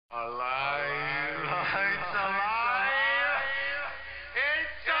It's alive!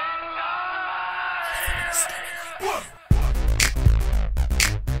 It's alive!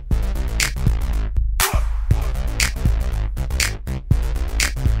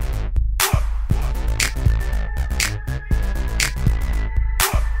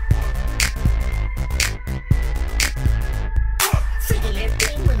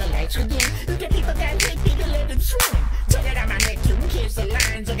 Look at people got hit, people let them swim. Tell it on my neck, you can kiss the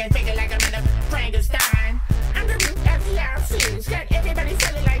lines. You can figure like I'm in a Frankenstein. I'm the root of the outfits. Got everybody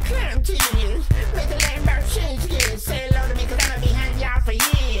feeling like clown tears. Make the Lambo change gears. Say hello to me, cause I'ma be behind y'all for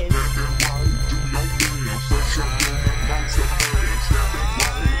years.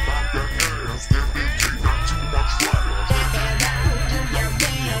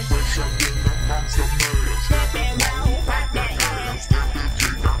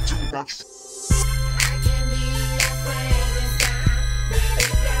 I can be a Frankenstein, baby,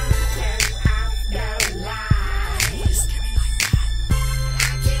 don't turn off the lights.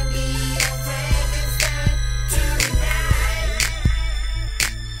 I can be a Frankenstein tonight.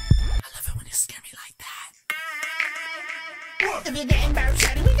 I love it when you scare me like that. If you're getting about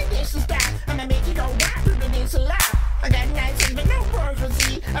shouting, we can dance and stop. I'ma make you go wild through the dance a lot. I got nice things, but no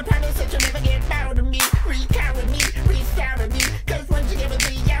prophecy. I promise that you'll never get bored of me. Recount with me, restart with me. Cause once you get with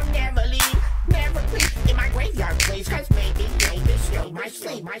me, I'll never leave. Never leave in my graveyard place. Cause baby, baby, stole my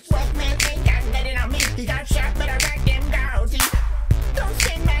sleep. My sweat man ain't got nothing on me. He got shot, but I rock them gauzy. Don't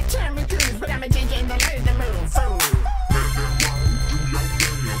spend my time in cruise, but I'm a ginger in the light of the moon. Fool.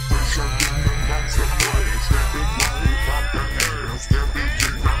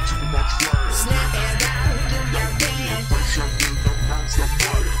 Snap